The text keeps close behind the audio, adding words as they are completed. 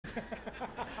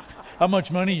How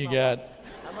much money you got?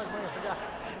 How much money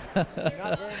I forgot?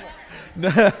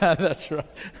 Not very much. That's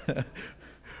right.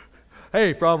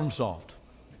 Hey, problem solved.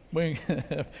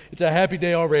 It's a happy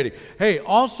day already. Hey,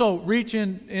 also reach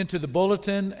into the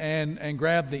bulletin and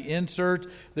grab the insert.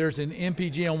 There's an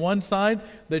MPG on one side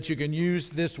that you can use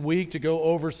this week to go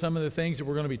over some of the things that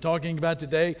we're going to be talking about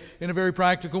today in a very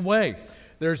practical way.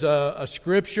 There's a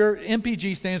scripture.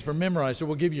 MPG stands for memorize, so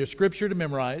we'll give you a scripture to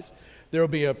memorize. There will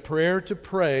be a prayer to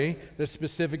pray that's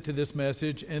specific to this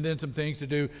message, and then some things to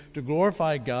do to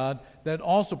glorify God that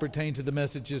also pertain to the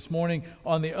message this morning.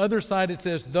 On the other side, it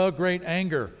says, The Great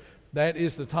Anger. That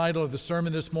is the title of the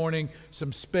sermon this morning.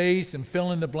 Some space and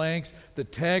fill in the blanks. The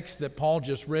text that Paul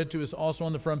just read to us also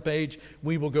on the front page.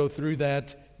 We will go through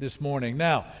that this morning.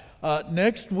 Now,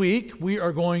 next week, we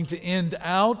are going to end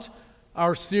out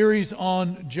our series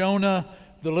on Jonah,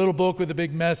 the little book with a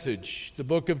big message, the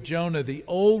book of Jonah, the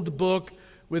old book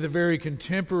with a very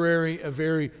contemporary, a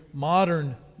very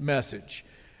modern message.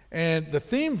 And the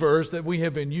theme verse that we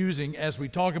have been using as we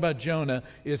talk about Jonah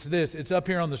is this. It's up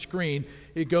here on the screen.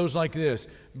 It goes like this.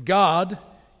 God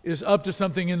is up to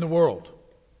something in the world.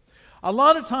 A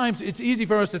lot of times it's easy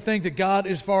for us to think that God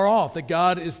is far off, that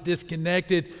God is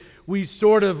disconnected. We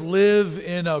sort of live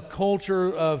in a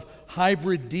culture of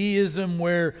hybrid deism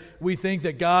where we think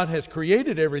that God has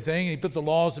created everything and He put the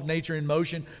laws of nature in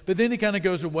motion, but then He kind of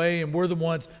goes away and we're the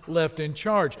ones left in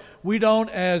charge. We don't,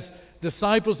 as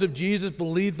disciples of Jesus,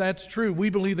 believe that's true. We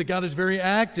believe that God is very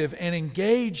active and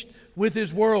engaged with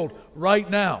His world right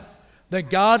now, that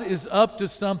God is up to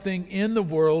something in the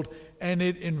world and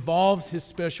it involves His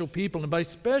special people. And by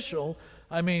special,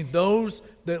 I mean those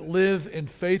that live in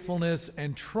faithfulness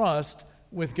and trust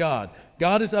with God.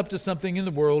 God is up to something in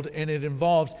the world, and it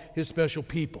involves His special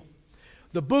people.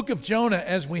 The book of Jonah,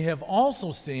 as we have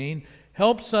also seen,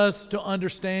 helps us to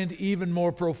understand even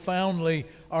more profoundly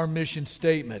our mission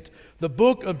statement. The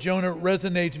book of Jonah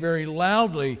resonates very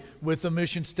loudly with the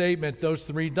mission statement, those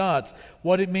three dots,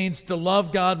 what it means to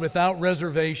love God without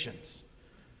reservations,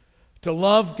 to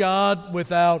love God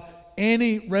without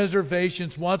any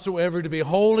reservations whatsoever, to be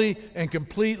wholly and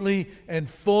completely and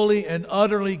fully and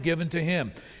utterly given to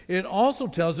Him. It also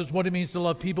tells us what it means to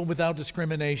love people without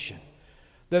discrimination,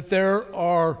 that there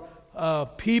are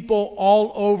people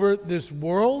all over this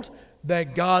world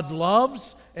that God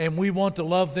loves, and we want to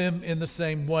love them in the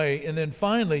same way. And then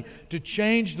finally, to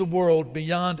change the world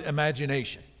beyond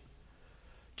imagination.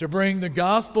 To bring the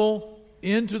gospel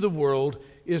into the world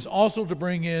is also to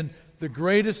bring in the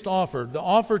greatest offer. The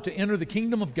offer to enter the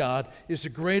kingdom of God is the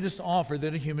greatest offer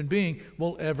that a human being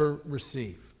will ever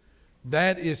receive.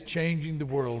 That is changing the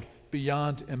world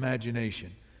beyond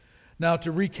imagination. Now,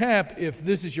 to recap, if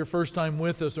this is your first time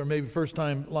with us or maybe first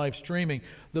time live streaming,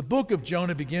 the book of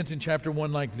Jonah begins in chapter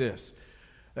 1 like this.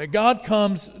 God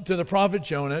comes to the prophet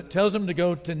Jonah, tells him to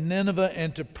go to Nineveh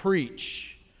and to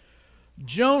preach.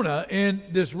 Jonah, in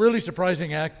this really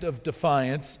surprising act of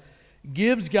defiance,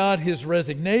 gives God his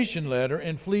resignation letter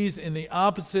and flees in the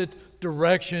opposite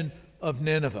direction of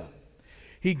Nineveh.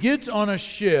 He gets on a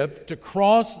ship to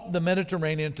cross the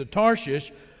Mediterranean to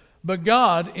Tarshish, but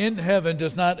God in heaven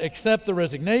does not accept the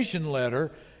resignation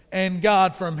letter, and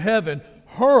God from heaven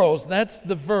hurls, that's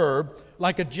the verb,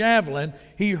 like a javelin,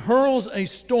 He hurls a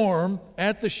storm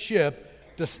at the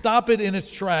ship to stop it in its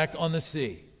track on the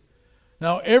sea.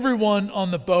 Now everyone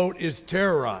on the boat is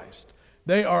terrorized.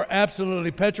 They are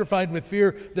absolutely petrified with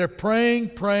fear. They're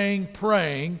praying,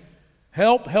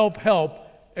 help, help, help,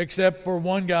 except for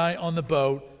one guy on the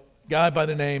boat, a guy by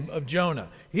the name of Jonah.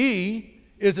 He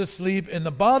is asleep in the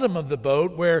bottom of the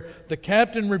boat where the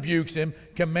captain rebukes him,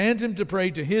 commands him to pray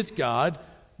to his God,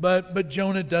 but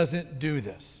Jonah doesn't do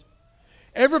this.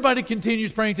 Everybody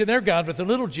continues praying to their God with a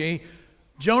little g.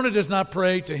 Jonah does not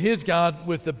pray to his God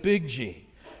with the big G.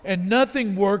 And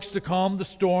nothing works to calm the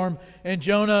storm. And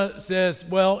Jonah says,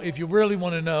 well, if you really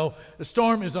want to know, the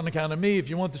storm is on account of me. If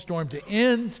you want the storm to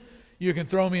end, you can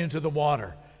throw me into the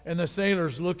water. And the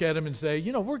sailors look at him and say,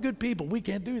 we're good people. We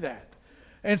can't do that.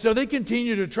 And so they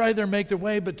continue to try to make their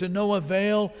way, but to no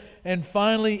avail. And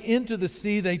finally, into the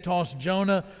sea they toss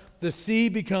Jonah. The sea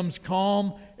becomes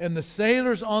calm, and the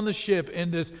sailors on the ship, in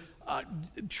this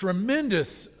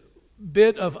tremendous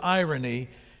bit of irony,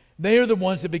 they are the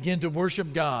ones that begin to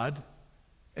worship God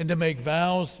and to make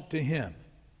vows to Him.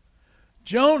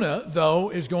 Jonah, though,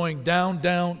 is going down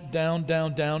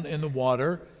in the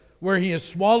water, where he is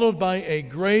swallowed by a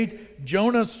great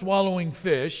Jonah-swallowing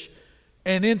fish.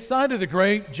 And inside of the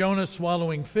great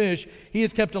Jonah-swallowing fish, he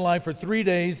is kept alive for 3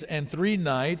 days and 3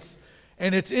 nights.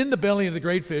 And it's in the belly of the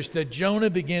great fish that Jonah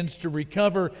begins to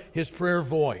recover his prayer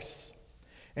voice.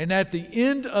 And at the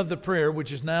end of the prayer,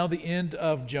 which is now the end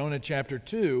of Jonah chapter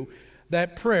 2,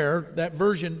 that prayer, that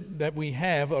version that we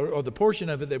have, or the portion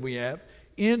of it that we have,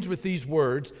 ends with these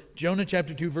words, Jonah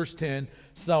chapter 2, verse 10,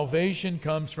 salvation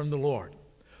comes from the Lord.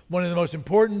 One of the most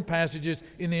important passages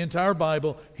in the entire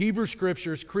Bible, Hebrew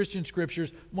Scriptures, Christian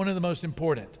Scriptures, one of the most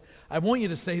important. I want you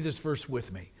to say this verse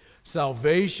with me.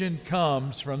 Salvation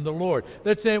comes from the Lord.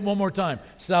 Let's say it one more time.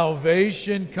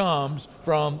 Salvation comes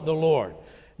from the Lord.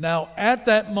 Now, at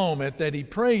that moment that he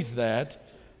prays that,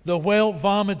 the whale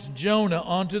vomits Jonah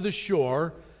onto the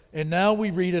shore, and now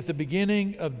we read at the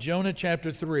beginning of Jonah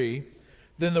chapter 3,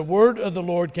 then the word of the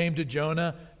Lord came to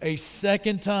Jonah a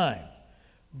second time.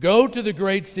 Go to the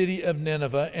great city of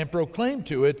Nineveh and proclaim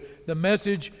to it the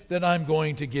message that I'm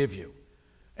going to give you.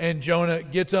 And Jonah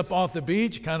gets up off the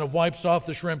beach, kind of wipes off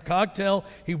the shrimp cocktail.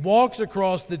 He walks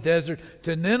across the desert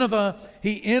to Nineveh.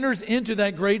 He enters into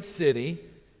that great city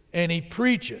and he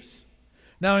preaches.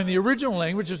 Now, in the original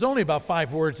language, there's only about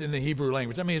 5 words in the Hebrew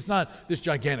language. I mean, it's not this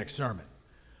gigantic sermon.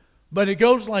 But it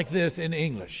goes like this in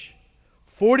English.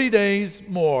 40 days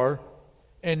more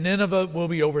and Nineveh will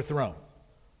be overthrown.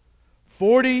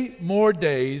 40 more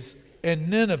days and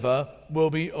Nineveh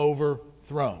will be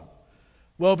overthrown.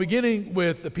 Well, beginning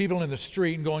with the people in the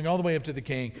street and going all the way up to the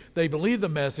king, they believe the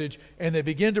message and they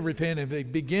begin to repent and they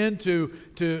begin to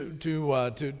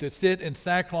sit in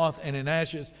sackcloth and in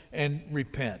ashes and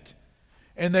repent.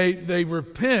 And they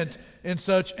repent in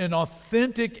such an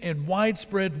authentic and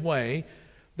widespread way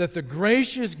that the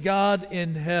gracious God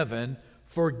in heaven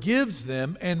forgives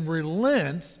them and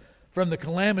relents from the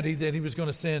calamity that he was going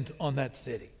to send on that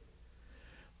city.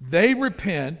 They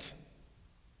repent.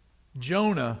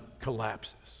 Jonah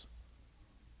collapses.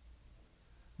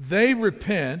 They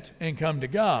repent and come to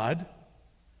God,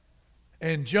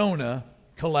 and Jonah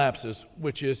collapses,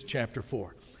 which is chapter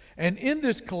 4. And in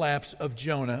this collapse of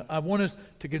Jonah, I want us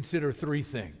to consider 3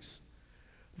 things.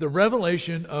 The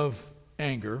revelation of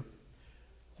anger,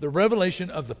 the revelation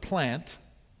of the plant,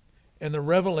 and the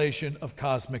revelation of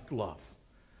cosmic love.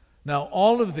 Now,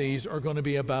 all of these are going to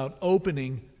be about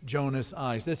opening Jonah's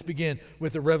eyes. Let's begin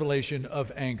with the revelation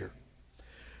of anger.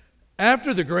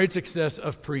 After the great success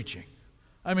of preaching,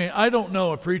 I mean, I don't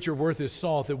know a preacher worth his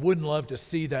salt that wouldn't love to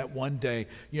see that one day.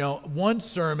 You know, one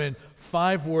sermon,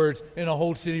 5 words, and a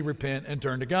whole city repent and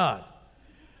turn to God.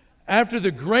 After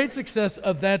the great success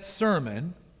of that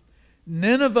sermon,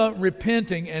 Nineveh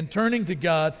repenting and turning to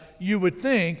God, you would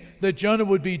think that Jonah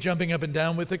would be jumping up and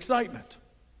down with excitement.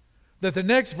 That the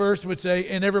next verse would say,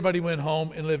 and everybody went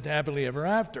home and lived happily ever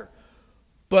after.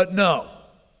 But no.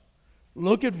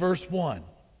 Look at verse 1.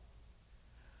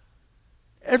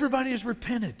 Everybody has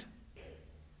repented.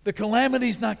 The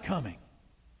calamity's not coming.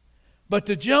 But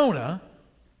to Jonah,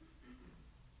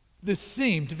 this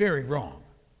seemed very wrong.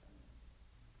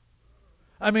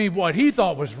 I mean, what he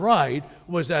thought was right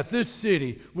was that this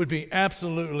city would be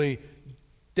absolutely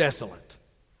desolate.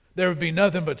 There would be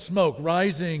nothing but smoke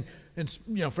rising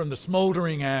from the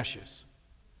smoldering ashes.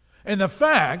 And the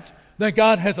fact that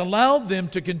God has allowed them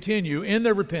to continue in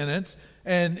their repentance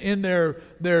and in their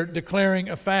declaring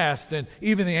a fast, and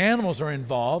even the animals are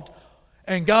involved,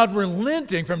 and God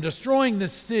relenting from destroying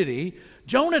this city,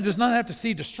 Jonah does not have to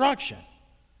see destruction.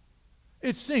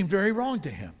 It seemed very wrong to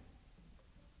him.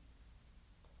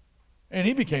 And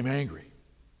he became angry.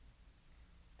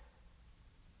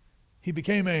 He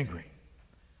became angry.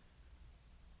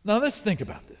 Now let's think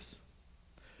about this.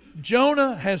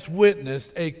 Jonah has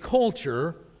witnessed a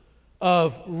culture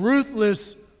of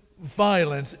ruthless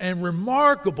violence and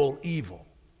remarkable evil.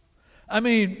 I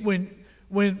mean,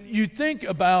 when you think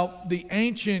about the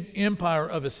ancient empire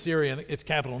of Assyria, its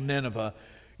capital Nineveh,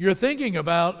 you're thinking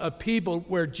about a people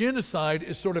where genocide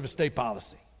is sort of a state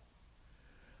policy.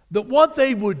 That what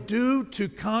they would do to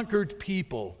conquered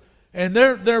people and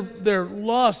their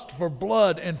lust for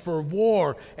blood and for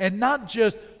war, and not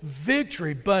just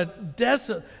victory, but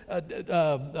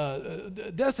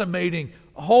decimating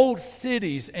whole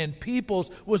cities and peoples,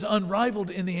 was unrivaled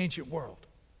in the ancient world.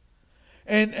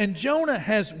 And Jonah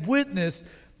has witnessed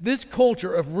this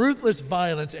culture of ruthless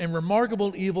violence and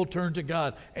remarkable evil turned to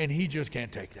God, and he just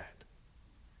can't take that.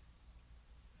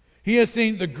 He has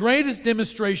seen the greatest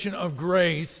demonstration of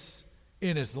grace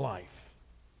in his life.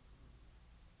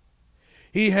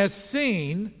 He has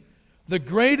seen the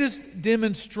greatest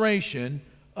demonstration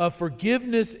of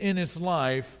forgiveness in his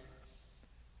life,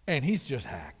 and he's just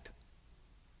hacked.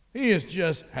 He is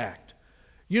just hacked.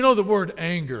 You know, the word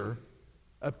anger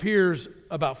appears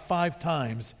about 5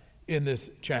 times in this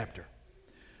chapter.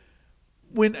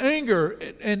 When anger,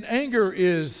 and anger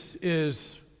is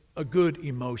a good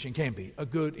emotion, can be a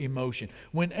good emotion.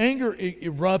 When anger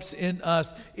erupts in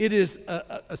us, it is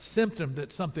a symptom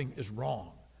that something is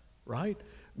wrong, right?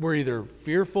 We're either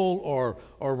fearful or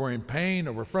we're in pain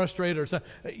or we're frustrated or something.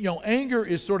 Anger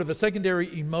is sort of a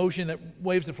secondary emotion that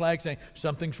waves the flag saying,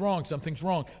 something's wrong, something's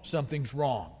wrong, something's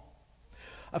wrong.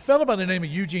 A fellow by the name of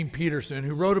Eugene Peterson,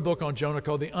 who wrote a book on Jonah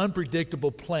called The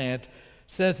Unpredictable Plant,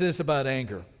 says this about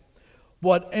anger.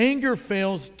 What anger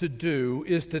fails to do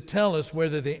is to tell us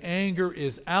whether the anger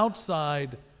is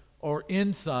outside or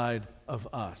inside of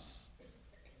us.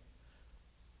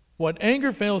 What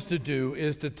anger fails to do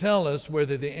is to tell us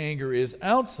whether the anger is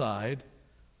outside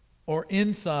or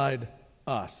inside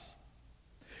us.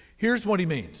 Here's what he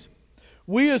means.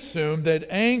 We assume that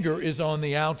anger is on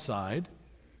the outside,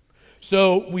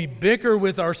 so we bicker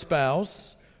with our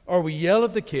spouse, or we yell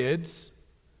at the kids,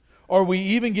 or we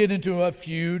even get into a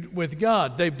feud with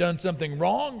God. They've done something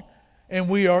wrong, and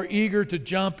we are eager to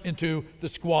jump into the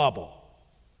squabble.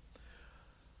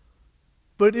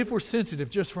 But if we're sensitive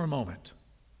just for a moment,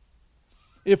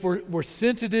 if we're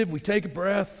sensitive, we take a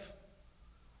breath,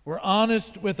 we're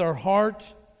honest with our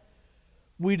heart,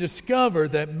 we discover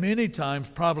that many times,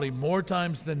 probably more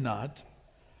times than not,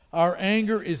 our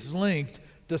anger is linked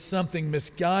to something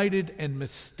misguided and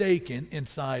mistaken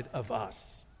inside of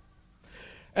us.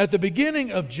 At the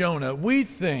beginning of Jonah, we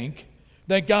think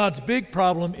that God's big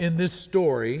problem in this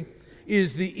story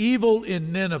is the evil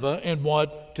in Nineveh and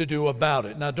what to do about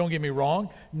it. Now, don't get me wrong,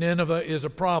 Nineveh is a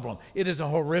problem. It is a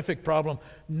horrific problem.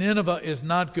 Nineveh is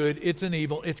not good. It's an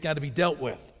evil. It's got to be dealt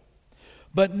with.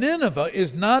 But Nineveh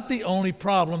is not the only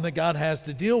problem that God has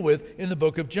to deal with in the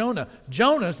book of Jonah.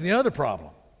 Jonah's the other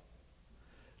problem.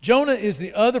 Jonah is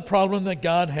the other problem that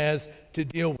God has to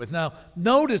deal with. Now,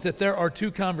 notice that there are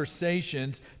two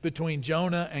conversations between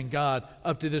Jonah and God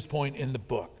up to this point in the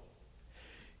book.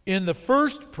 In the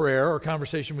first prayer or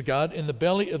conversation with God, in the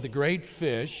belly of the great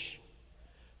fish,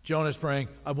 Jonah's praying,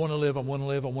 I want to live, I want to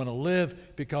live, I want to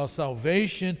live, because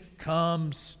salvation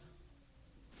comes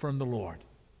from the Lord.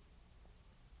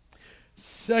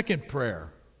 Second prayer,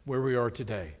 where we are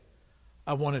today,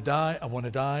 I want to die, I want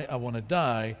to die, I want to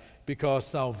die, because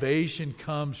salvation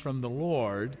comes from the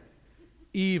Lord,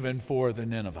 even for the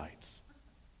Ninevites.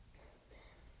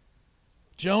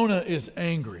 Jonah is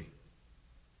angry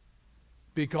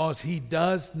because he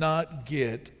does not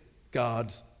get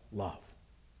God's love.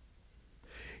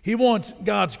 He wants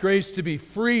God's grace to be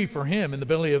free for him in the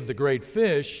belly of the great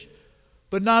fish,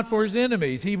 but not for his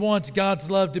enemies. He wants God's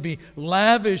love to be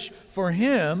lavish for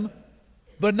him,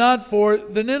 but not for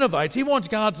the Ninevites. He wants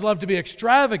God's love to be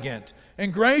extravagant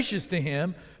and gracious to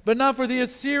him, but not for the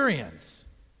Assyrians.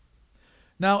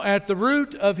 Now, at the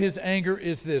root of his anger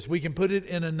is this. We can put it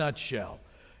in a nutshell.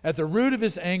 At the root of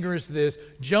his anger is this.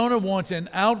 Jonah wants an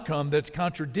outcome that's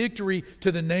contradictory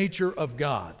to the nature of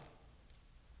God.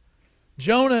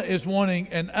 Jonah is wanting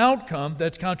an outcome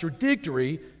that's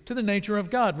contradictory to the nature of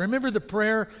God. Remember the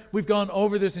prayer? We've gone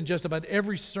over this in just about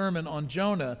every sermon on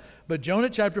Jonah, but Jonah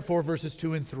chapter 4, verses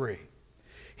 2 and 3.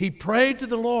 He prayed to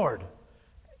the Lord.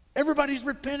 Everybody's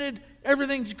repented.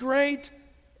 Everything's great.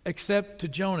 Except to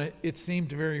Jonah, it seemed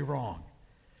very wrong.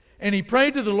 And he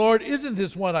prayed to the Lord, isn't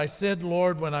this what I said,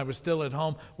 Lord, when I was still at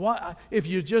home? Why, if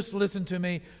you just listened to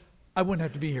me, I wouldn't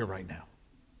have to be here right now.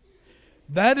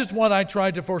 That is what I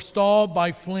tried to forestall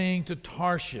by fleeing to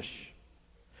Tarshish.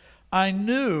 I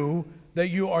knew that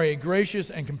you are a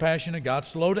gracious and compassionate God,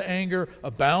 slow to anger,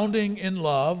 abounding in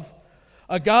love,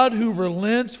 a God who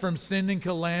relents from sending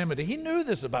calamity. He knew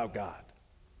this about God.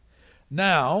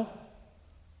 Now,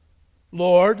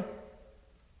 Lord,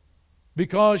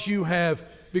 because you have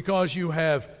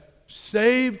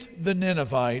saved the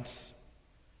Ninevites,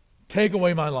 take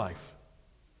away my life,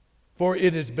 for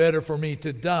it is better for me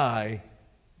to die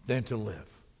than to live.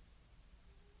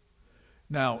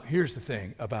 Now, here's the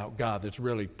thing about God that's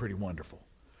really pretty wonderful.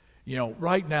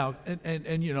 Right now, and I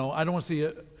don't want to see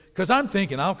it, because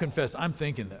I'll confess, I'm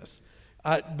thinking this.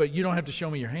 But you don't have to show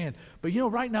me your hand. But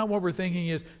right now what we're thinking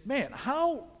is, man,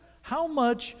 how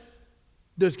much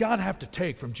does God have to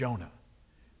take from Jonah?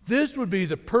 This would be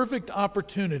the perfect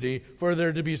opportunity for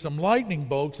there to be some lightning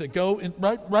bolts that go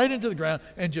right into the ground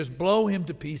and just blow him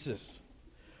to pieces.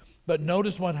 But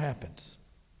notice what happens.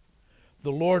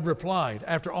 The Lord replied,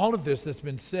 after all of this that's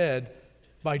been said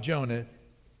by Jonah,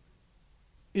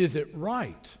 is it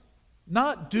right?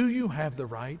 Not do you have the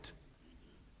right,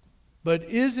 but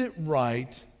is it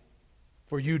right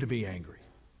for you to be angry?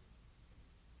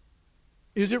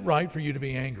 Is it right for you to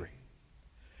be angry?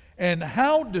 And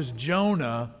how does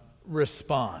Jonah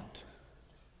respond?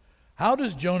 How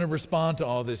does Jonah respond to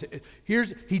all this?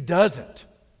 He doesn't.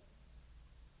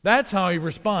 That's how he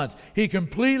responds. He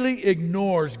completely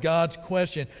ignores God's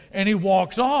question and he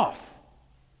walks off.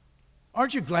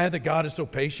 Aren't you glad that God is so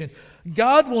patient?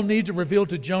 God will need to reveal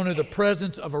to Jonah the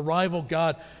presence of a rival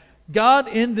God. God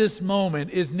in this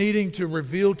moment is needing to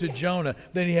reveal to Jonah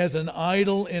that he has an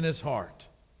idol in his heart.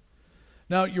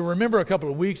 Now, you remember a couple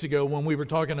of weeks ago when we were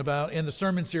talking about in the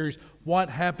sermon series, What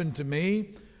Happened to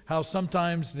Me? How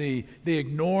sometimes the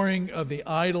ignoring of the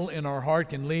idol in our heart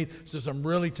can lead to some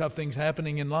really tough things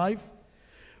happening in life.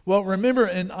 Well, remember,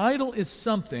 an idol is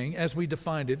something, as we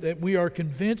defined it, that we are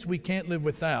convinced we can't live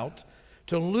without.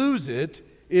 To lose it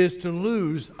is to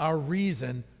lose our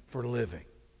reason for living.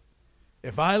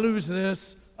 If I lose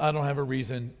this, I don't have a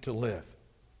reason to live.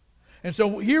 And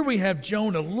so here we have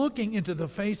Jonah looking into the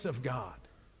face of God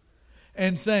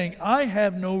and saying, I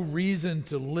have no reason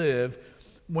to live,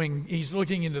 when he's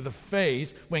looking into the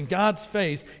face, when God's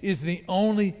face is the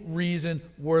only reason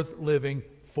worth living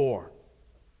for.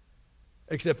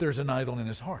 Except there's an idol in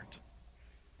his heart.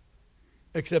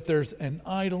 Except there's an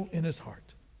idol in his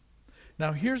heart.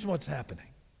 Now here's what's happening.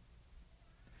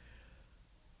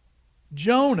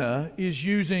 Jonah is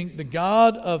using the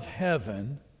God of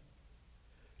heaven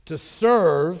to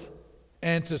serve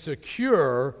and to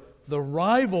secure the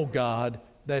rival God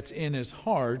that's in his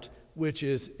heart, which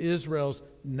is Israel's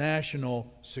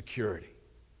national security.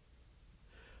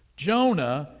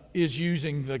 Jonah is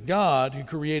using the God who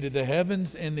created the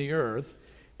heavens and the earth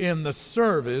in the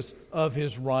service of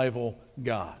his rival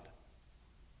God.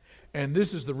 And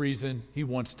this is the reason he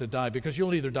wants to die, because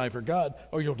you'll either die for God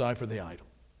or you'll die for the idol.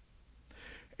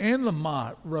 Anne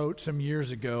Lamott wrote some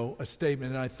years ago a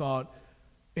statement that I thought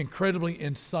incredibly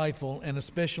insightful and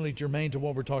especially germane to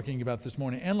what we're talking about this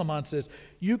morning. Anne Lamott says,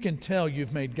 you can tell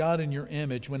you've made God in your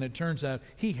image when it turns out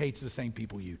he hates the same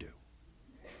people you do.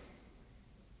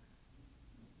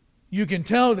 You can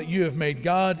tell that you have made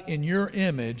God in your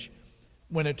image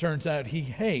when it turns out he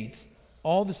hates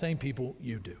all the same people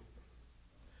you do.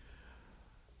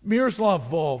 Miroslav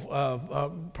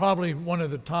Volf, probably one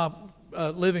of the top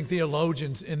living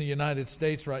theologians in the United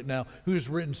States right now, who's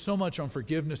written so much on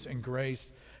forgiveness and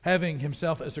grace, having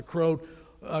himself as a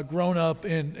grown up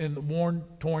in the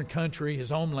war-torn country, his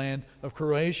homeland of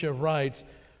Croatia, writes,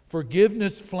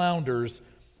 forgiveness flounders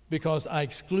because I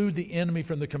exclude the enemy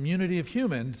from the community of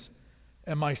humans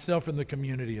and myself from the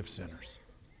community of sinners.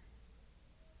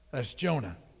 That's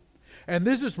Jonah. And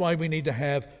this is why we need to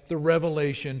have the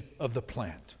revelation of the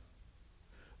plant.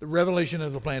 The revelation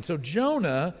of the plant. So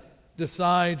Jonah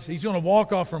decides he's going to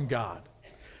walk off from God.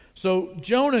 So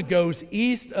Jonah goes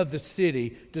east of the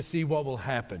city to see what will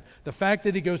happen. The fact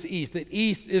that he goes east, that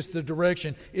east is the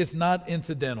direction, is not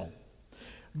incidental.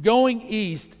 Going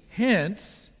east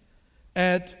hints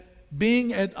at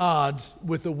being at odds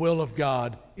with the will of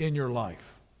God in your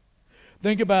life.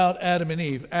 Think about Adam and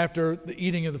Eve. After the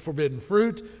eating of the forbidden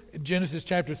fruit, in Genesis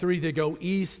chapter 3, they go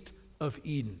east of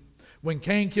Eden. When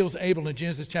Cain kills Abel in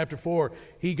Genesis chapter 4,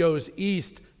 he goes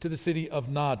east to the city of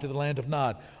Nod, to the land of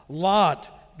Nod.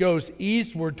 Lot goes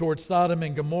eastward towards Sodom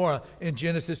and Gomorrah in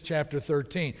Genesis chapter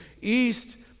 13.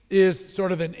 East is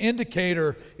sort of an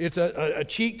indicator, it's a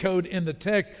cheat code in the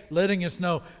text letting us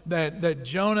know that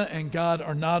Jonah and God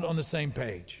are not on the same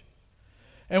page.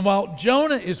 And while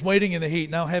Jonah is waiting in the heat,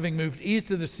 now having moved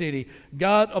east of the city,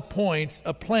 God appoints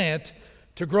a plant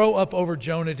to grow up over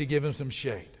Jonah to give him some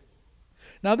shade.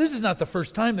 Now, this is not the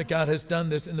first time that God has done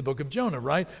this in the book of Jonah,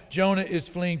 right? Jonah is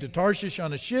fleeing to Tarshish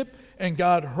on a ship, and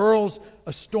God hurls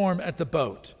a storm at the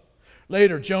boat.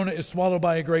 Later, Jonah is swallowed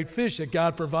by a great fish that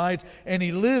God provides, and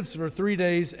he lives for 3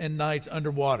 days and nights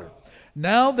underwater.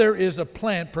 Now there is a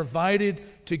plant provided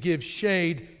to give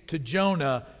shade to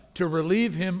Jonah to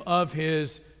relieve him of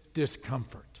his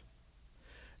discomfort.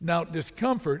 Now,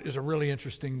 discomfort is a really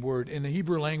interesting word. In the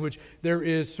Hebrew language, there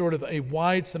is sort of a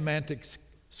wide semantic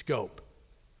scope.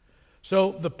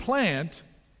 So the plant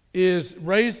is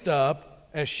raised up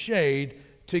as shade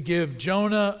to give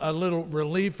Jonah a little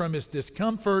relief from his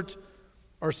discomfort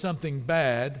or something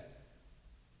bad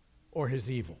or his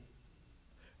evil.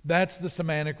 That's the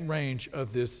semantic range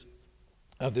of this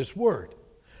word.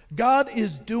 God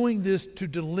is doing this to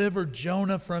deliver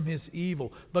Jonah from his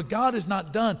evil. But God is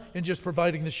not done in just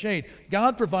providing the shade.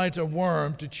 God provides a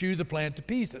worm to chew the plant to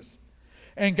pieces.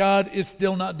 And God is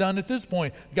still not done at this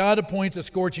point. God appoints a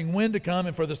scorching wind to come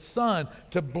and for the sun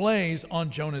to blaze on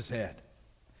Jonah's head.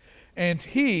 And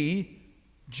he,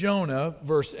 Jonah,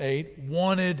 verse 8,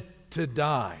 wanted to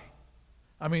die.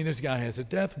 I mean, this guy has a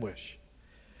death wish.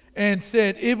 And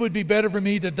said, it would be better for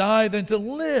me to die than to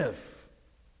live.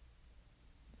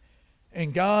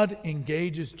 And God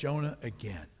engages Jonah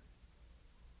again.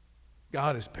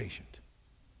 God is patient.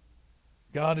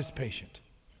 God is patient.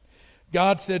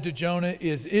 God said to Jonah,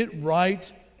 "Is it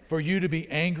right for you to be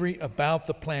angry about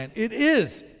the plant?" "It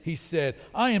is," he said.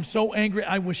 "I am so angry,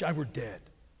 I wish I were dead."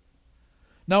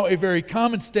 Now, a very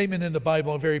common statement in the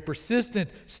Bible, a very persistent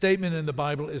statement in the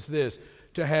Bible is this: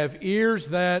 to have ears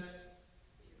that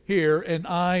hear and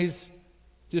eyes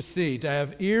to see. To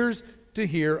have ears to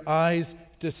hear, eyes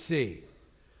to see.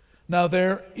 Now,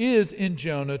 there is in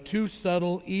Jonah two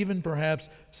subtle, even perhaps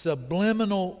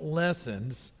subliminal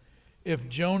lessons if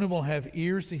Jonah will have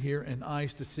ears to hear and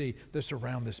eyes to see that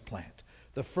surround this plant.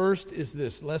 The first is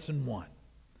this, lesson 1.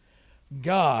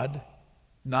 God,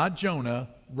 not Jonah,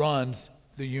 runs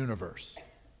the universe.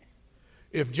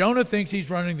 If Jonah thinks he's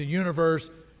running the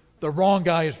universe, the wrong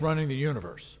guy is running the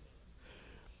universe.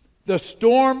 The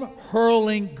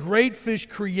storm-hurling, great fish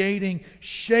creating,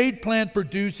 shade plant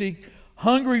producing,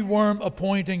 hungry worm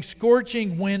appointing,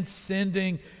 scorching wind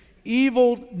sending,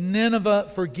 evil Nineveh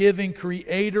forgiving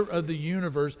creator of the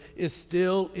universe is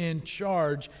still in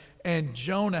charge, and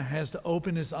Jonah has to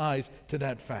open his eyes to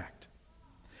that fact.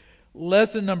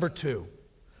 Lesson number 2.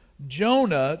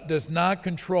 Jonah does not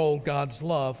control God's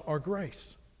love or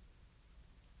grace.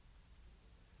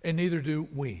 And neither do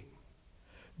we.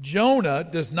 Jonah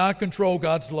does not control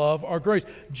God's love or grace.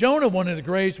 Jonah wanted the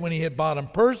grace when he hit bottom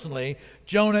personally.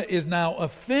 Jonah is now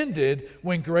offended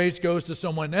when grace goes to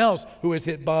someone else who has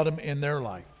hit bottom in their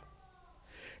life.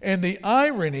 And the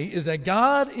irony is that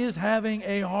God is having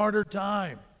a harder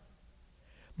time.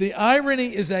 The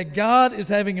irony is that God is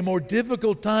having a more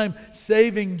difficult time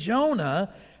saving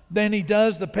Jonah than he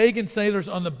does the pagan sailors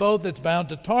on the boat that's bound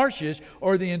to Tarshish,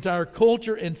 or the entire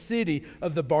culture and city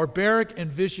of the barbaric and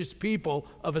vicious people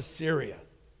of Assyria.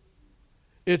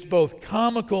 It's both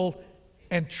comical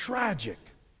and tragic.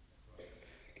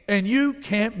 And you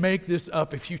can't make this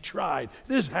up if you tried.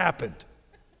 This happened.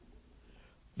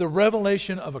 The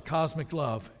revelation of a cosmic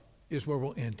love is where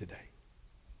we'll end today.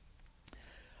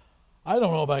 I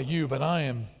don't know about you, but I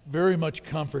am very much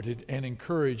comforted and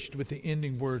encouraged with the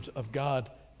ending words of God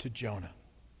to Jonah.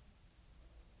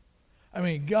 I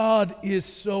mean, God is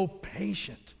so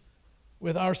patient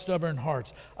with our stubborn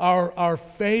hearts, our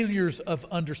failures of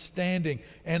understanding,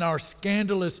 and our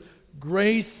scandalous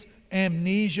grace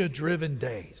amnesia-driven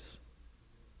days.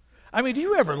 I mean, do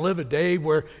you ever live a day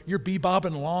where you're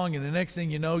bebopping along and the next thing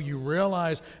you know, you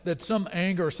realize that some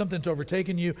anger or something's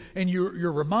overtaken you, and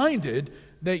you're reminded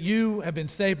that you have been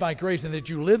saved by grace and that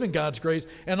you live in God's grace,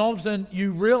 and all of a sudden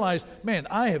you realize, man,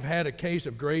 I have had a case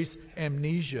of grace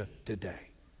amnesia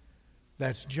today.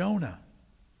 That's Jonah.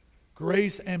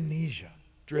 Grace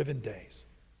amnesia-driven days.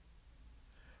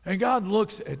 And God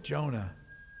looks at Jonah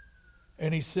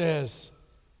and he says,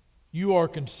 "You are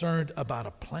concerned about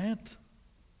a plant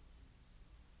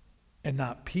and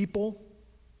not people,"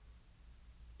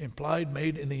 implied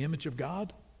made in the image of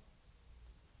God.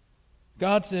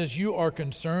 God says, "You are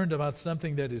concerned about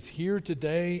something that is here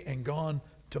today and gone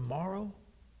tomorrow."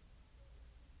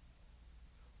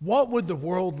 What would the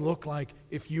world look like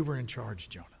if you were in charge,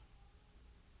 Jonah?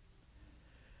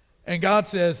 And God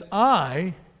says,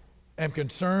 "I am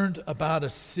concerned about a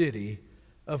city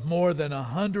of more than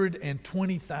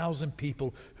 120,000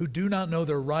 people who do not know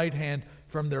their right hand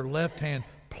from their left hand,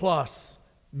 plus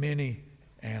many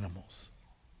animals."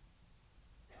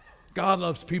 God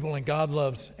loves people and God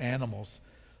loves animals.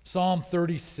 Psalm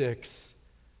 36,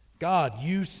 God,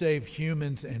 you save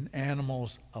humans and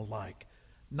animals alike.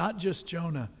 Not just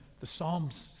Jonah, the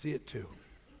Psalms see it too.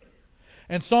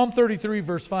 And Psalm 33,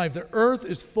 verse 5, the earth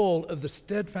is full of the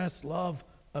steadfast love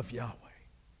of Yahweh.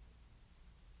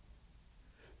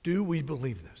 Do we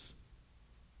believe this?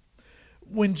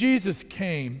 When Jesus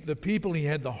came, the people he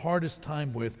had the hardest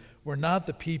time with were not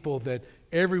the people that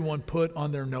everyone put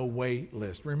on their no way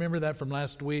list. Remember that from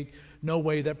last week? No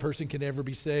way that person could ever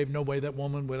be saved. No way that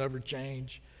woman would ever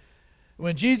change.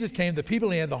 When Jesus came, the people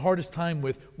he had the hardest time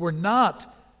with were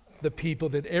not the people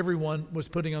that everyone was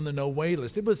putting on the no way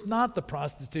list. It was not the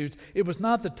prostitutes. It was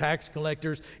not the tax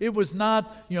collectors. It was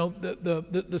not,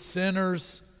 the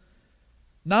sinners.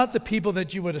 Not the people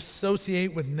that you would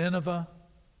associate with Nineveh.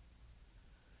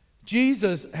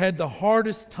 Jesus had the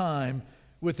hardest time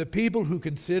with the people who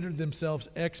considered themselves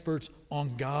experts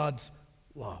on God's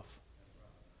love.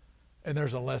 And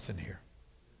there's a lesson here.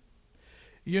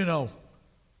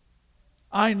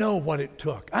 I know what it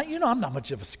took. I'm not much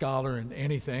of a scholar in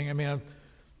anything.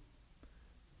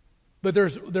 But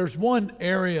there's one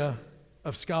area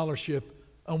of scholarship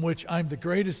on which I'm the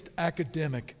greatest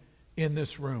academic in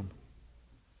this room.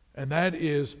 And that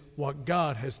is what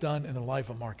God has done in the life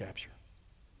of Mark Absher.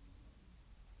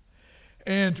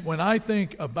 And when I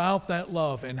think about that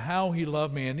love and how he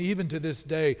loved me, and even to this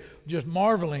day, just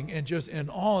marveling and just in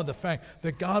awe of the fact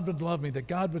that God would love me, that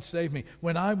God would save me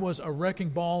when I was a wrecking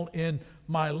ball in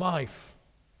my life,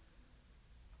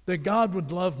 that God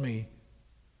would love me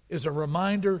is a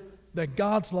reminder that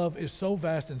God's love is so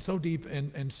vast and so deep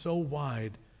and so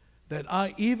wide that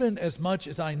I, even as much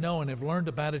as I know and have learned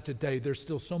about it today, there's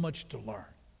still so much to learn.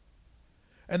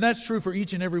 And that's true for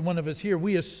each and every one of us here.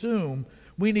 We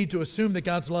need to assume that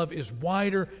God's love is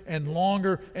wider and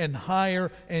longer and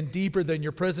higher and deeper than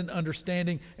your present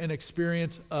understanding and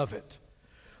experience of it.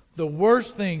 The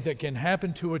worst thing that can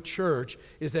happen to a church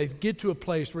is they get to a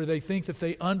place where they think that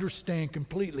they understand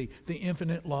completely the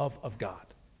infinite love of God.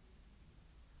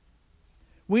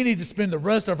 We need to spend the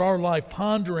rest of our life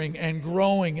pondering and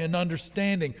growing and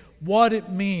understanding what it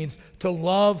means to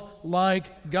love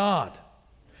like God.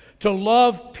 To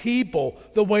love people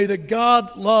the way that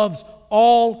God loves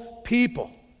all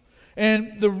people.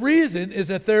 And the reason is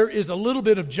that there is a little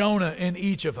bit of Jonah in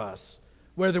each of us,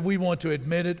 whether we want to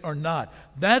admit it or not.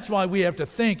 That's why we have to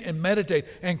think and meditate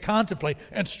and contemplate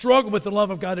and struggle with the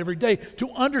love of God every day to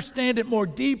understand it more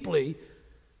deeply,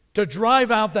 to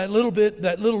drive out that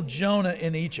little Jonah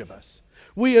in each of us.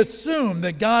 We assume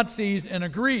that God sees and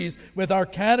agrees with our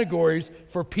categories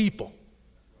for people.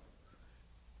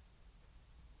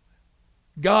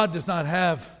 God does not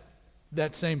have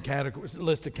that same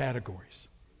list of categories.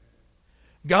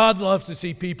 God loves to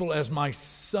see people as my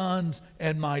sons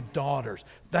and my daughters.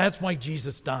 That's why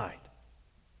Jesus died.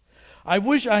 I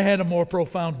wish I had a more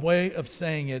profound way of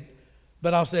saying it,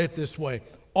 but I'll say it this way.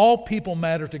 All people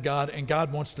matter to God, and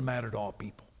God wants to matter to all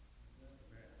people.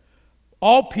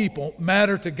 All people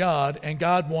matter to God, and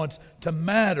God wants to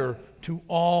matter to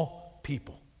all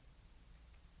people.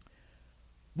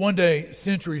 One day,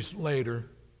 centuries later,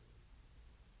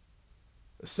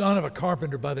 the son of a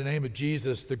carpenter by the name of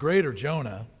Jesus, the greater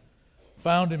Jonah,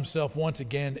 found himself once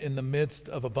again in the midst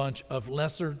of a bunch of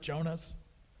lesser Jonahs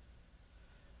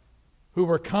who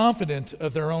were confident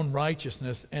of their own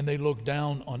righteousness, and they looked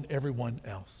down on everyone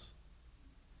else.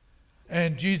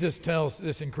 And Jesus tells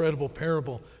this incredible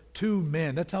parable. Two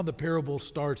men, that's how the parable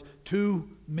starts. Two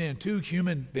men, two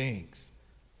human beings.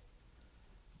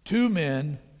 Two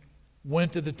men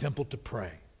went to the temple to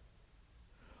pray.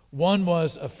 One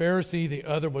was a Pharisee, the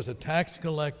other was a tax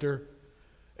collector.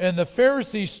 And the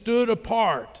Pharisee stood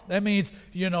apart. That means,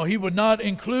 he would not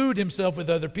include himself with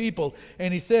other people.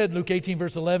 And he said, Luke 18,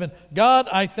 verse 11, God,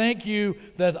 I thank you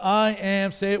that I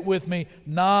am, say it with me,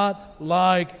 not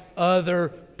like other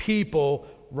people,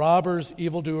 robbers,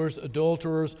 evildoers,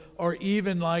 adulterers, or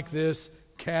even like this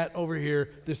cat over here,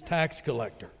 this tax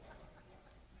collector.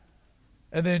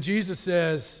 And then Jesus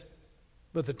says,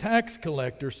 but the tax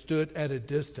collector stood at a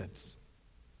distance,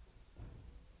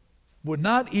 would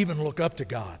not even look up to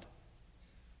God,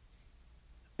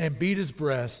 and beat his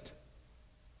breast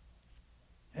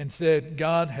and said,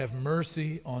 God, have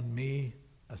mercy on me,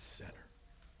 a sinner.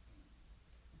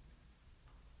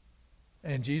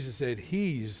 And Jesus said,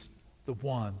 he's the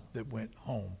one that went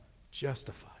home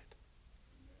justified.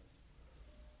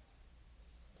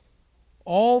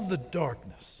 All the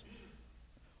darkness,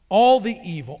 all the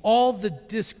evil, all the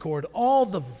discord, all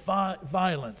the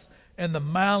violence and the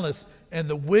malice and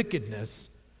the wickedness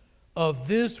of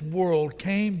this world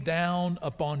came down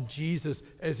upon Jesus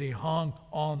as he hung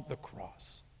on the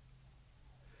cross.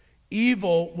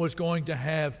 Evil was going to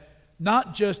have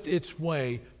not just its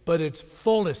way, but its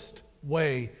fullest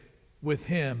way with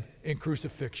him in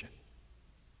crucifixion.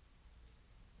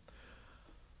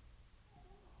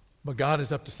 But God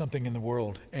is up to something in the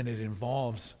world, and it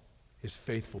involves his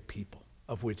faithful people,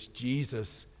 of which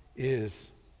Jesus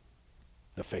is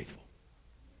the faithful.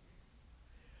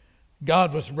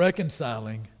 God was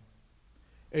reconciling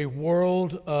a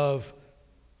world of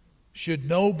should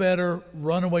know better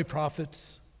runaway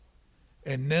prophets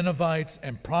and Ninevites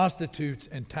and prostitutes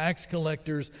and tax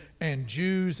collectors and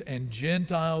Jews and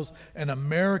Gentiles and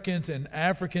Americans and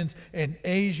Africans and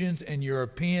Asians and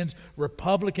Europeans,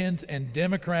 Republicans and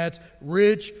Democrats,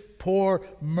 rich, poor,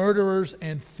 murderers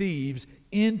and thieves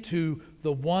into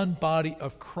the one body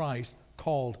of Christ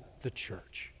called the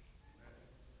church.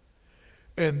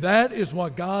 And that is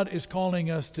what God is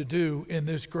calling us to do in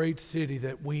this great city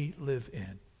that we live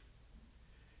in,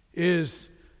 is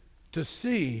to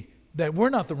see that we're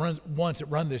not the ones that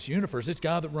run this universe. It's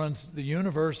God that runs the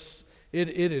universe. It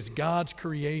is God's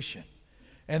creation.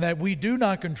 And that we do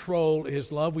not control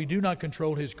his love, we do not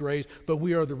control his grace, but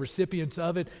we are the recipients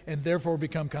of it and therefore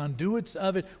become conduits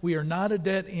of it. We are not a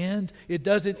dead end. It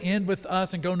doesn't end with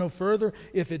us and go no further.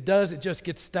 If it does, it just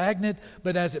gets stagnant.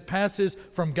 But as it passes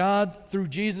from God through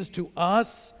Jesus to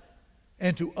us,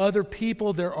 and to other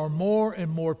people. There are more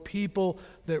and more people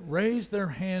that raise their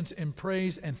hands in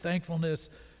praise and thankfulness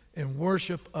and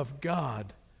worship of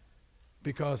God,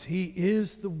 because He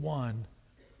is the one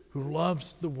who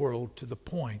loves the world to the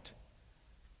point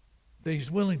that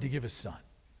He's willing to give His Son.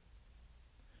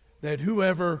 That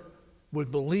whoever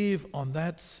would believe on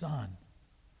that Son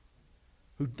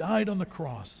who died on the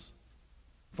cross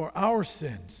for our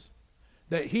sins,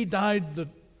 that He died the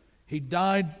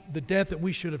death that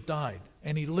we should have died,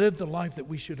 and He lived the life that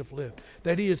we should have lived,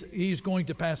 that He is going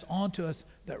to pass on to us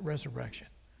that resurrection,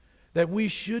 that we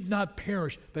should not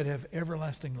perish but have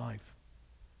everlasting life,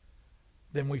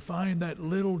 then we find that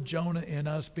little Jonah in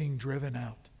us being driven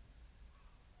out.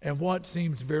 And what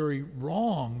seems very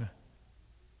wrong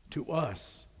to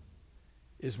us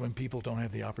is when people don't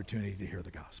have the opportunity to hear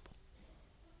the gospel.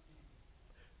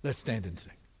 Let's stand and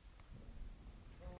sing.